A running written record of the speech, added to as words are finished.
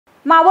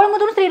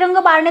मावळमधून श्रीरंग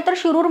बारणे तर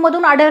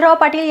शिरूरमधून आढळराव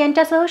पाटील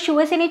यांच्यासह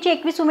शिवसेनेची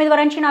 21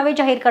 उमेदवारांची नावे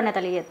जाहीर करण्यात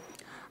आली आहेत।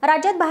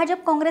 राज्यात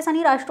भाजप, काँग्रेस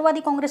आणि राष्ट्रवादी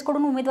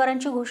काँग्रेसकडून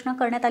उमेदवारांची घोषणा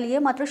करण्यात आली आहे,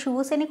 मात्र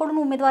शिवसेनेकडून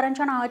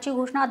उमेदवारांच्या नावाची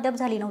घोषणा अद्याप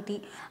झाली नव्हती।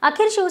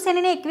 अखेर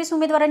शिवसेनेने 21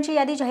 उमेदवारांची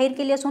यादी जाहीर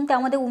केली असून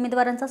त्यामध्ये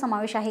उमेदवारांचा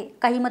समावेश आहे।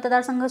 काही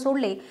मतदारसंघ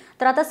सोडले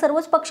तर आता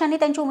सर्वच पक्षांनी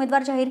त्यांचे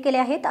उमेदवार जाहीर केले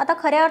आहेत। आता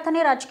खऱ्या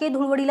अर्थाने राजकीय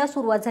धुळवडीला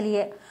सुरुवात झाली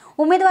आहे।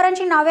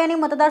 उमेदवारांची नावे आणि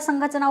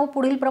मतदारसंघाचे नाव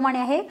पुढील प्रमाणे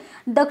आहे।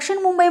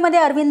 दक्षिण मुंबईमध्ये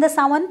अरविंद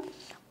सावंत,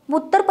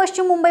 उत्तर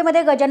पश्चिम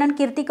मुंबईमध्ये गजानन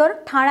कीर्तीकर,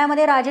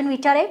 ठाण्यामध्ये राजन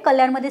विचारे,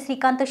 कल्याणमध्ये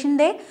श्रीकांत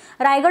शिंदे,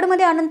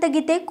 रायगडमध्ये अनंत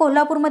गीते,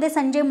 कोल्हापूरमध्ये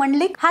संजय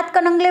मंडलिक,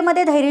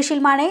 हातकणंगलेमध्ये धैर्यशील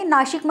माने,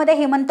 नाशिकमध्ये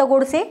हेमंत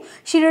गोडसे,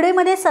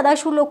 शिर्डीमध्ये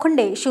सदाशिव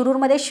लोखंडे,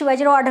 शिरूरमध्ये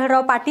शिवाजीराव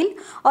आढळराव पाटील,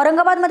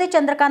 औरंगाबादमध्ये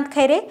चंद्रकांत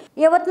खैरे,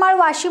 यवतमाळ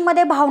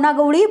वाशिममध्ये भावना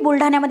गवळी,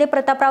 बुलढाण्यामध्ये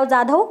प्रतापराव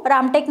जाधव,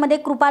 रामटेकमध्ये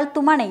कृपाल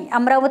तुमाने,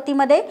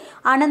 अमरावतीमध्ये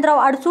आनंदराव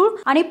अडसूळ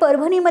आणि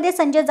परभणीमध्ये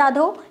संजय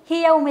जाधव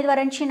ही या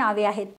उमेदवारांची नावे आहेत।